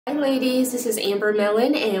Hi ladies, this is Amber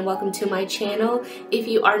Mellon and welcome to my channel. If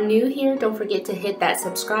you are new here, don't forget to hit that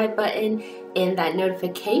subscribe button and that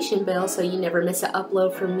notification bell so you never miss an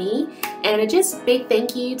upload from me. And just big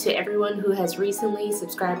thank you to everyone who has recently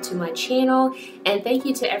subscribed to my channel, and thank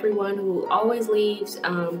you to everyone who always leaves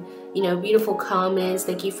beautiful comments.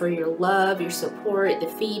 Thank you for your love, your support, the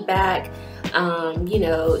feedback.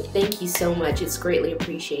 Thank you so much. It's greatly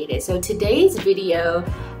appreciated. So today's video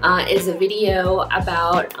is a video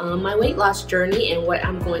about my weight loss journey and what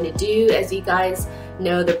I'm going to do. As you guys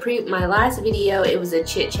know, my last video, it was a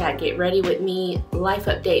chit chat, get ready with me, life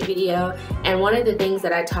update video, and one of the things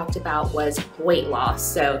that I talked about was weight loss.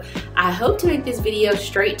 So I hope to make this video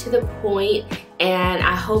straight to the point, and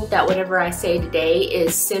I hope that whatever I say today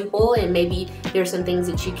is simple and maybe there's some things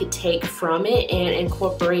that you could take from it and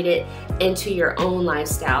incorporate it into your own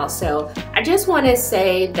lifestyle. So I just want to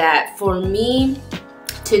say that for me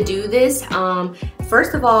to do this,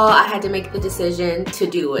 first of all, I had to make the decision to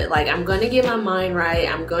do it. Like, I'm going to get my mind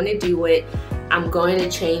right. I'm going to do it. I'm going to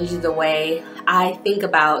change the way I think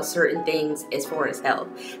about certain things as far as health.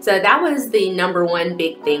 So that was the number one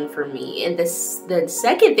big thing for me. And the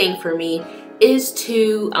second thing for me is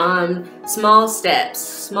to small steps.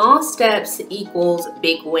 Small steps equals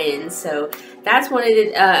big wins. So that's one of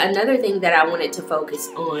the another thing that I wanted to focus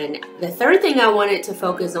on. The third thing I wanted to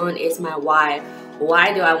focus on is my why.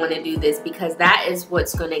 Why do I want to do this? Because that is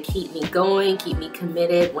what's going to keep me going, keep me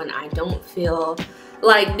committed when I don't feel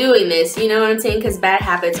like doing this. You know what I'm saying? Because bad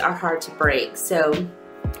habits are hard to break. So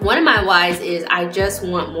one of my whys is I just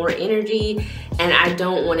want more energy and I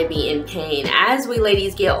don't want to be in pain. As we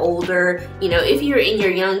ladies get older, if you're in your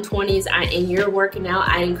young 20s and you're working out,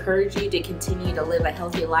 I encourage you to continue to live a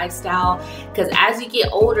healthy lifestyle, because as you get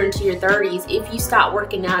older into your 30s, if you stop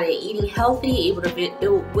working out and eating healthy, it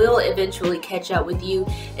will eventually catch up with you,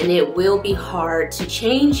 and it will be hard to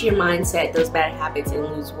change your mindset, those bad habits, and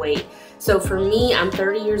lose weight. So for me, I'm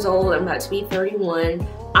 30 years old, I'm about to be 31.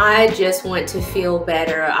 I just want to feel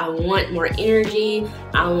better. I want more energy.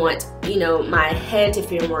 I want, my head to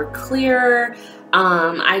feel more clearer.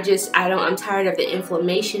 I'm tired of the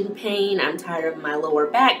inflammation pain. I'm tired of my lower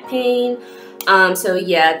back pain. So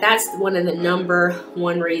yeah, that's one of the number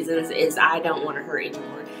one reasons is I don't want to hurt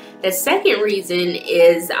anymore. The second reason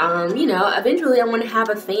is, eventually I want to have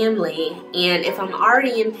a family. And if I'm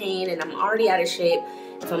already in pain and I'm already out of shape,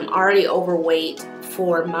 if I'm already overweight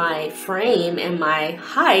for my frame and my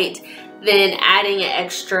height, then adding an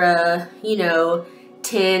extra,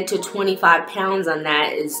 10 to 25 pounds on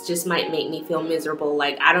that just might make me feel miserable.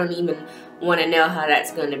 Like, I don't even want to know how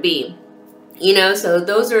that's going to be. So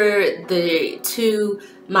those are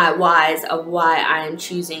my whys of why I am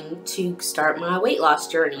choosing to start my weight loss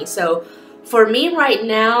journey. So for me right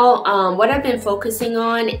now, what I've been focusing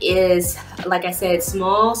on is, like I said,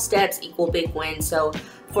 small steps equal big wins. So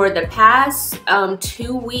for the past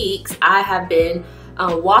 2 weeks, I have been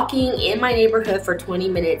walking in my neighborhood for 20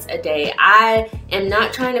 minutes a day. I am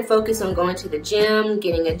not trying to focus on going to the gym,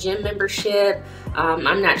 getting a gym membership.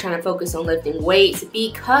 I'm not trying to focus on lifting weights,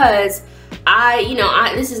 because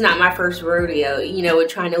this is not my first rodeo, with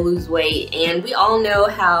trying to lose weight. And we all know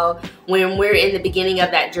how when we're in the beginning of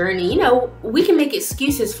that journey, we can make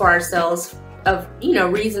excuses for ourselves of,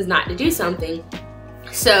 reasons not to do something.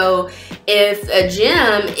 So if a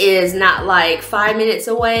gym is not like 5 minutes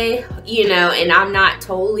away, and I'm not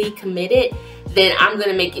totally committed, then I'm going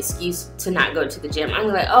to make excuse to not go to the gym. I'm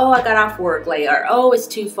like, oh, I got off work late, or oh, it's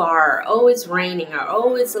too far, or oh, it's raining, or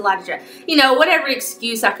oh, it's a lot of traffic. Whatever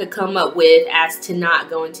excuse I could come up with as to not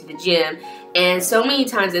going to the gym. And so many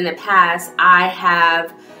times in the past, I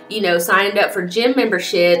have, signed up for gym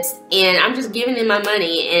memberships, and I'm just giving them my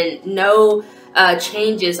money, and no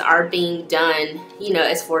changes are being done,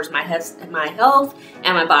 as far as my health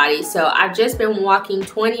and my body. So I've just been walking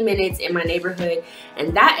 20 minutes in my neighborhood,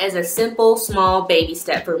 and that is a simple, small baby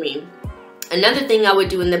step for me. Another thing I would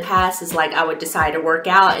do in the past is, like, I would decide to work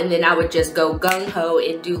out and then I would just go gung-ho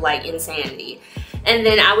and do like insanity. And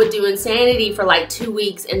then I would do insanity for like 2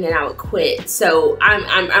 weeks and then I would quit. So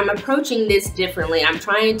I'm approaching this differently. I'm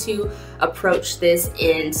trying to approach this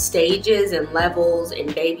in stages and levels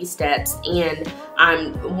and baby steps, and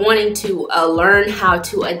I'm wanting to learn how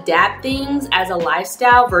to adapt things as a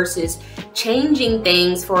lifestyle versus changing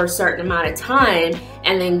things for a certain amount of time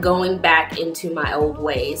and then going back into my old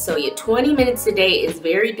ways. So yeah, 20 minutes a day is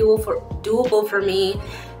very doable for me.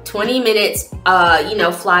 20 minutes,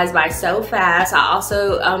 flies by so fast. I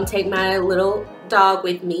also take my little dog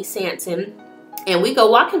with me, Samson, and we go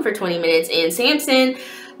walking for 20 minutes. And Samson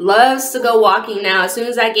loves to go walking now. As soon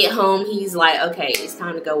as I get home, he's like, okay, it's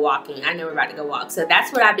time to go walking. I know we're about to go walk. So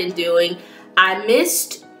that's what I've been doing. I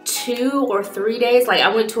missed 2 or 3 days. Like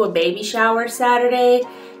I went to a baby shower Saturday,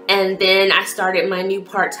 and then I started my new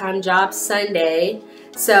part-time job Sunday.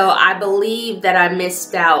 So I believe that I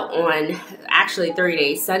missed out on actually 3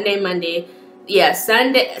 days, Sunday, Monday. Yeah,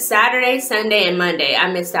 Saturday, Sunday, and Monday, I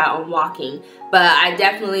missed out on walking. But I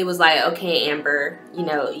definitely was like, okay, Amber, you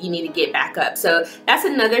know, you need to get back up. So that's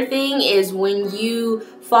another thing, is when you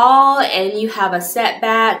fall and you have a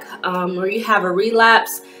setback or you have a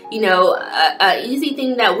relapse, you know, a easy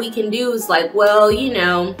thing that we can do is like, well, you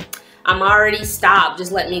know, I'm already stopped,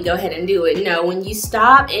 just let me go ahead and do it. No, when you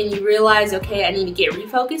stop and you realize, okay, I need to get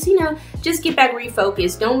refocused, you know, just get back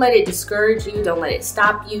refocused. Don't let it discourage you. Don't let it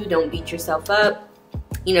stop you. Don't beat yourself up.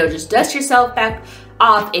 You know, just dust yourself back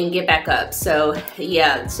off and get back up. So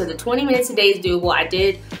yeah, so the 20 minutes a day is doable. I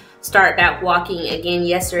did start back walking again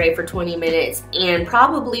yesterday for 20 minutes, and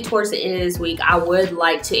probably towards the end of this week I would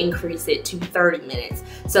like to increase it to 30 minutes.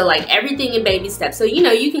 So like everything in baby steps, so you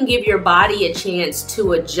know, you can give your body a chance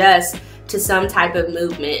to adjust to some type of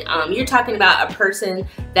movement. You're talking about a person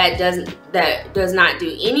that does not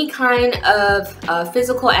do any kind of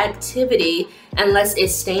physical activity unless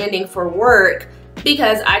it's standing for work,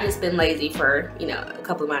 because I just been lazy for, you know, a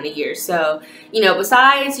couple amount of years. So, you know,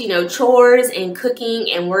 besides, you know, chores and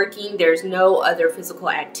cooking and working, there's no other physical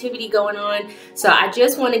activity going on. So I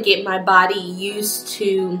just want to get my body used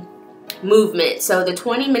to movement. So the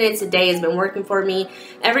 20 minutes a day has been working for me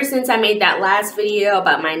ever since I made that last video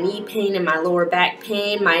about my knee pain and my lower back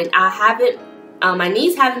pain. My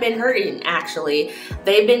knees haven't been hurting, actually.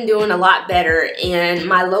 They've been doing a lot better. And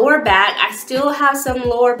my lower back, I still have some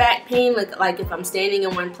lower back pain, like if I'm standing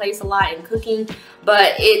in one place a lot and cooking,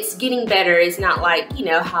 but it's getting better. It's not like, you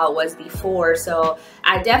know, how it was before. So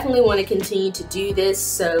I definitely want to continue to do this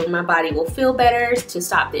so my body will feel better, to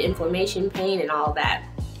stop the inflammation, pain, and all that.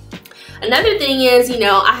 Another thing is, you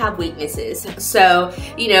know, I have weaknesses. So,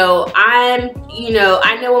 you know, I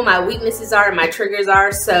know what my weaknesses are and my triggers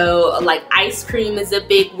are. So like ice cream is a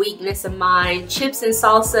big weakness of mine. Chips and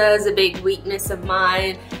salsa is a big weakness of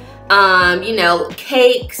mine. You know,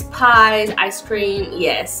 cakes, pies, ice cream,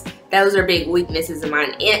 yes, those are big weaknesses of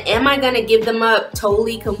mine. Am I gonna give them up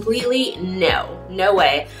totally, completely? No, no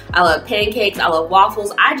way. I love pancakes, I love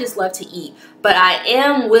waffles, I just love to eat. But I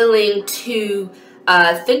am willing to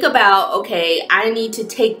think about, okay, I need to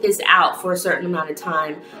take this out for a certain amount of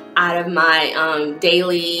time out of my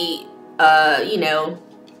daily, you know,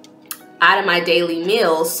 out of my daily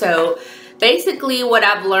meals. So basically what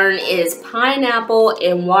I've learned is pineapple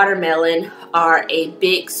and watermelon are a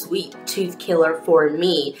big sweet tooth killer for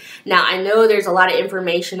me. Now I know there's a lot of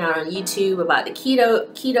information out on YouTube about the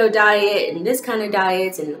keto diet and this kind of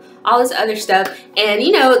diets and all this other stuff, and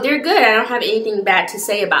you know, they're good. I don't have anything bad to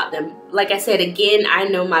say about them. Like I said, again, I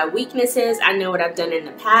know my weaknesses, I know what I've done in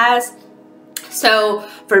the past. So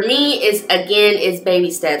for me, it's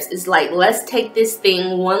baby steps. It's like, let's take this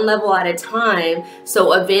thing one level at a time,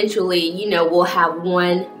 so eventually, you know, we'll have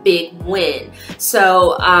one big win.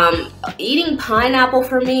 So eating pineapple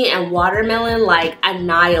for me and watermelon like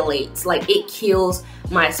annihilates, like it kills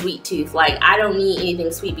my sweet tooth. Like I don't need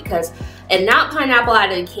anything sweet, because, and not pineapple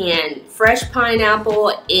out of the can, fresh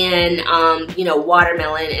pineapple and you know,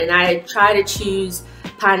 watermelon. And I try to choose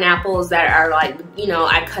pineapples that are like, you know,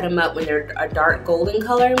 I cut them up when they're a dark golden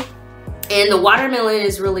color. And the watermelon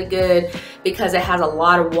is really good because it has a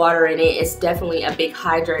lot of water in it. It's definitely a big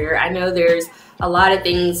hydrator. I know there's a lot of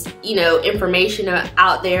things, you know, information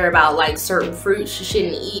out there about like certain fruits you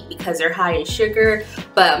shouldn't eat because they're high in sugar.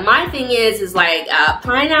 But my thing is like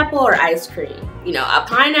pineapple or ice cream, you know, a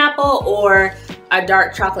pineapple or a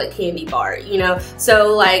dark chocolate candy bar, you know.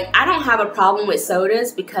 So like I don't have a problem with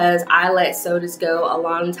sodas because I let sodas go a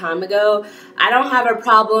long time ago. I don't have a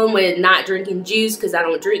problem with not drinking juice because I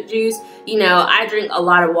don't drink juice. You know, I drink a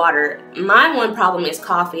lot of water. My one problem is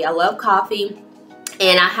coffee. I love coffee,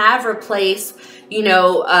 and I have replaced, you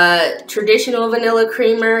know, traditional vanilla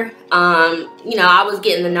creamer. You know, I was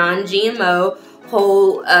getting the non-GMO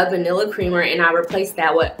whole vanilla creamer, and I replaced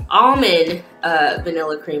that with almond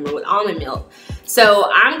vanilla creamer with almond milk.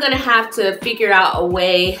 So I'm gonna have to figure out a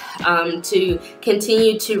way to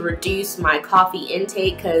continue to reduce my coffee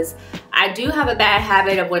intake, because I do have a bad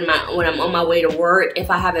habit of when I'm on my way to work,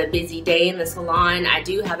 if I have a busy day in the salon, I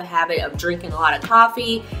do have a habit of drinking a lot of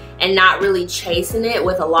coffee and not really chasing it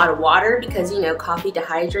with a lot of water, because, you know, coffee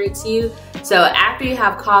dehydrates you. So after you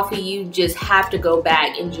have coffee, you just have to go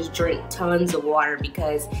back and just drink tons of water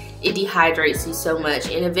because it dehydrates you so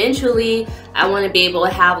much. And eventually I want to be able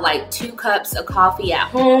to have like 2 cups of coffee at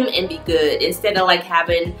home and be good, instead of like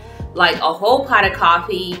having like a whole pot of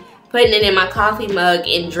coffee putting it in my coffee mug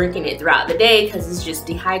and drinking it throughout the day because it's just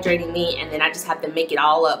dehydrating me, and then I just have to make it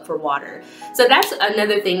all up for water. So that's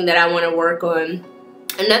another thing that I want to work on.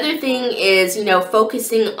 Another thing is, you know,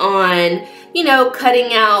 focusing on, you know,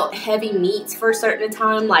 cutting out heavy meats for a certain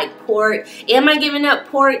time, like pork. Am I giving up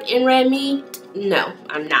pork and red meat? No,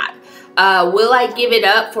 I'm not. Will I give it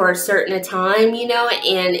up for a certain time, you know,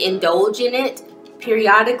 and indulge in it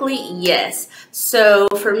periodically? Yes. So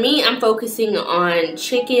for me, I'm focusing on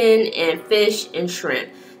chicken and fish and shrimp.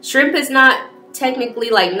 Shrimp is not technically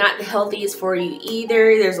like not the healthiest for you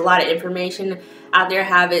either. There's a lot of information out there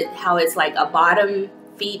how it's like a bottom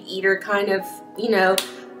feed eater kind of, you know,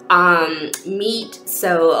 meat.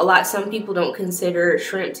 So some people don't consider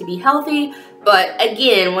shrimp to be healthy, but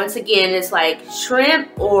again, once again, it's like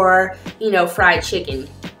shrimp or, you know, fried chicken,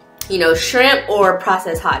 you know, shrimp or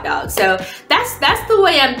processed hot dogs. So that's the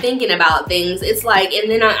way I'm thinking about things. It's like,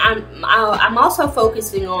 and then I'm also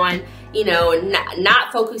focusing on, you know,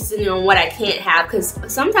 not focusing on what I can't have, because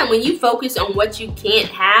sometimes when you focus on what you can't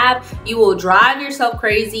have, you will drive yourself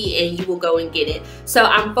crazy and you will go and get it. So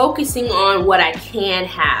I'm focusing on what I can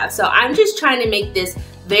have. So I'm just trying to make this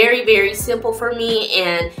very, very simple for me.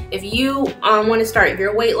 And if you want to start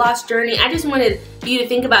your weight loss journey, I just wanted you to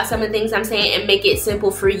think about some of the things I'm saying and make it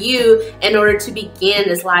simple for you in order to begin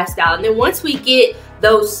this lifestyle. And then once we get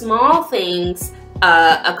those small things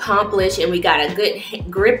accomplished and we got a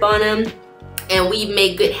good grip on them and we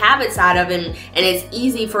make good habits out of them, and it's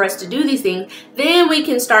easy for us to do these things, then we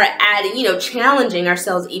can start adding, you know, challenging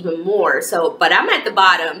ourselves even more. So, but I'm at the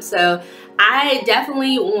bottom, so I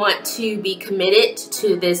definitely want to be committed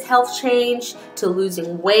to this health change, to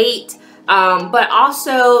losing weight, but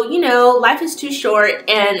also, you know, life is too short,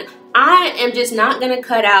 and I am just not gonna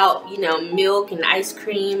cut out, you know, milk and ice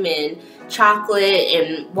cream and chocolate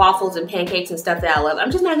and waffles and pancakes and stuff that I love. I'm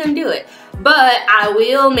just not gonna do it. But I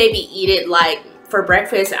will maybe eat it, like for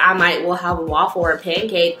breakfast. Will have a waffle or a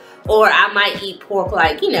pancake, or I might eat pork,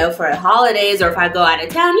 like, you know, for the holidays, or if I go out of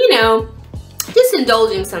town, you know, just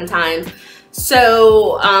indulging sometimes.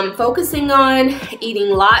 So focusing on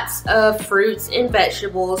eating lots of fruits and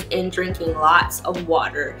vegetables and drinking lots of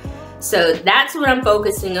water. So that's what I'm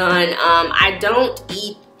focusing on. I don't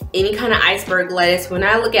eat any kind of iceberg lettuce. When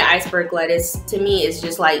I look at iceberg lettuce, to me it's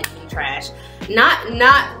just like trash.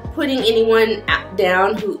 Not putting anyone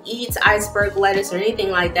down who eats iceberg lettuce or anything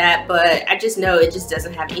like that, but I just know it just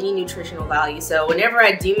doesn't have any nutritional value. So whenever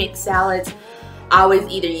I do make salads, I always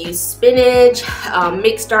either use spinach,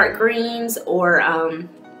 mixed dark greens, or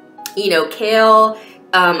you know, kale.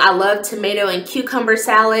 I love tomato and cucumber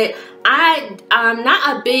salad. I'm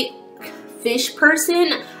not a big fish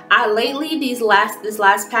person. Lately, this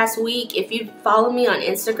last past week, if you follow me on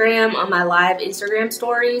Instagram, on my live Instagram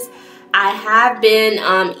stories, I have been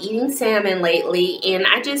eating salmon lately, and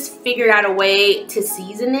I just figured out a way to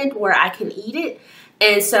season it where I can eat it.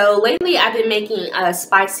 And so lately I've been making a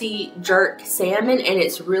spicy jerk salmon, and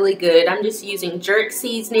it's really good. I'm just using jerk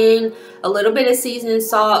seasoning, a little bit of seasoning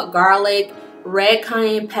salt, garlic, red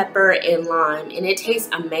cayenne pepper, and lime, and it tastes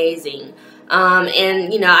amazing.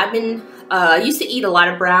 And you know, I've been used to eat a lot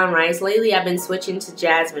of brown rice. Lately I've been switching to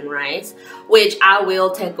jasmine rice, which I will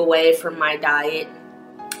take away from my diet,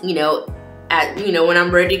 you know, when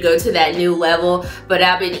I'm ready to go to that new level. But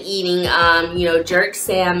I've been eating you know, jerk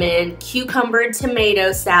salmon, cucumber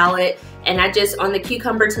tomato salad, and on the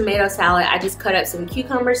cucumber tomato salad, I just cut up some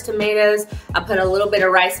cucumbers, tomatoes, I put a little bit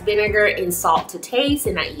of rice vinegar and salt to taste,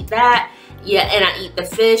 and I eat that. Yeah, and I eat the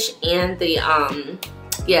fish and the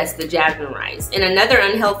yes, the jasmine rice. And another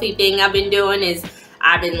unhealthy thing I've been doing is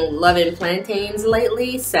I've been loving plantains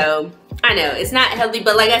lately. So I know it's not healthy,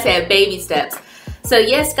 but like I said, baby steps. So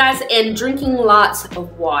yes, guys, and drinking lots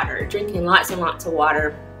of water, drinking lots and lots of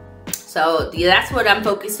water. So that's what I'm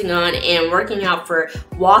focusing on, and working out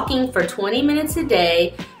walking for 20 minutes a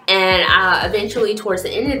day. And eventually towards the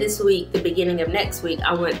end of this week, the beginning of next week,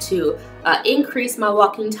 I want to increase my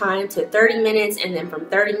walking time to 30 minutes, and then from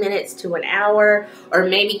 30 minutes to an hour, or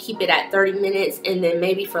maybe keep it at 30 minutes, and then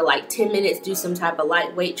maybe for like 10 minutes do some type of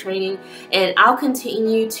lightweight training. And I'll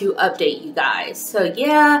continue to update you guys. So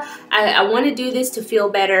yeah, I want to do this to feel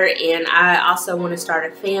better, and I also want to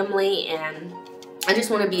start a family, and I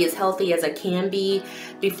just want to be as healthy as I can be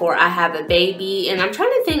before I have a baby. And I'm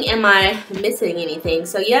trying to think, am I missing anything?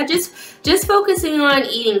 So yeah, just focusing on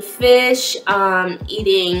eating fish,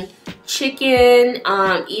 eating chicken,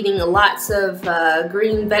 eating lots of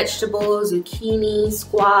green vegetables, zucchini,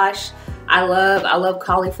 squash. I love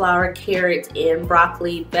cauliflower, carrots, and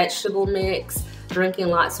broccoli vegetable mix. drinking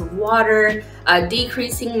lots of water,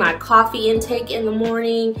 decreasing my coffee intake in the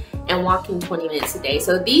morning, and walking 20 minutes a day.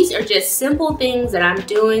 So these are just simple things that I'm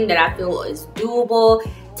doing that I feel is doable,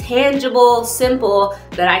 tangible, simple,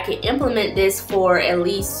 that I can implement this for at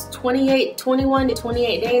least 21 to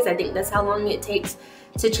 28 days. I think that's how long it takes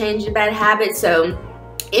to change a bad habit. So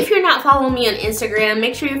if you're not following me on Instagram,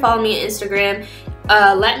 make sure you follow me on Instagram.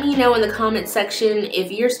 Let me know in the comment section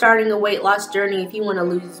if you're starting a weight loss journey, if you want to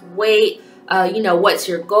lose weight, you know, what's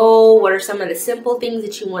your goal, what are some of the simple things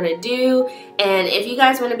that you want to do, and if you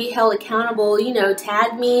guys want to be held accountable, you know,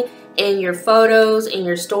 tag me in your photos, in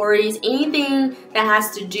your stories, anything that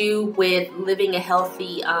has to do with living a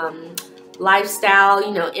healthy lifestyle,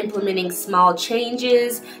 you know, implementing small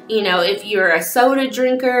changes. You know, if you're a soda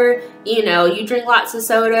drinker, you know, you drink lots of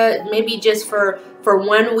soda, maybe just for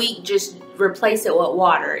 1 week, just replace it with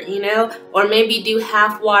water, you know, or maybe do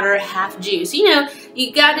half water, half juice. You know,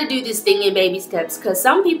 you got to do this thing in baby steps, because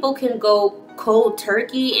some people can go cold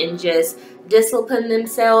turkey and just discipline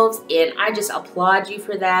themselves, and I just applaud you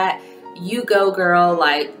for that. You go, girl.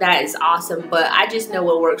 Like, that is awesome. But I just know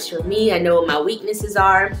what works for me. I know what my weaknesses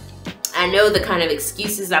are. I know the kind of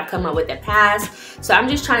excuses I've come up with in the past. So I'm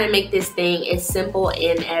just trying to make this thing as simple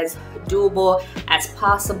and as doable as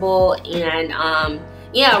possible. And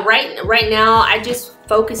yeah, right now I just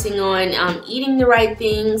focusing on eating the right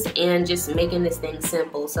things and just making this thing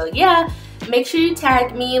simple. So yeah, make sure you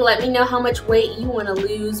tag me. Let me know how much weight you want to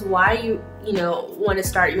lose, why you know, want to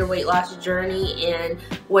start your weight loss journey, and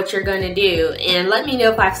what you're going to do. And let me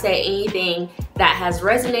know if I've said anything that has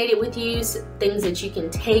resonated with you, things that you can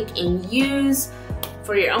take and use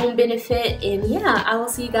for your own benefit. And yeah, I will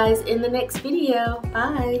see you guys in the next video.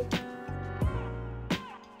 Bye.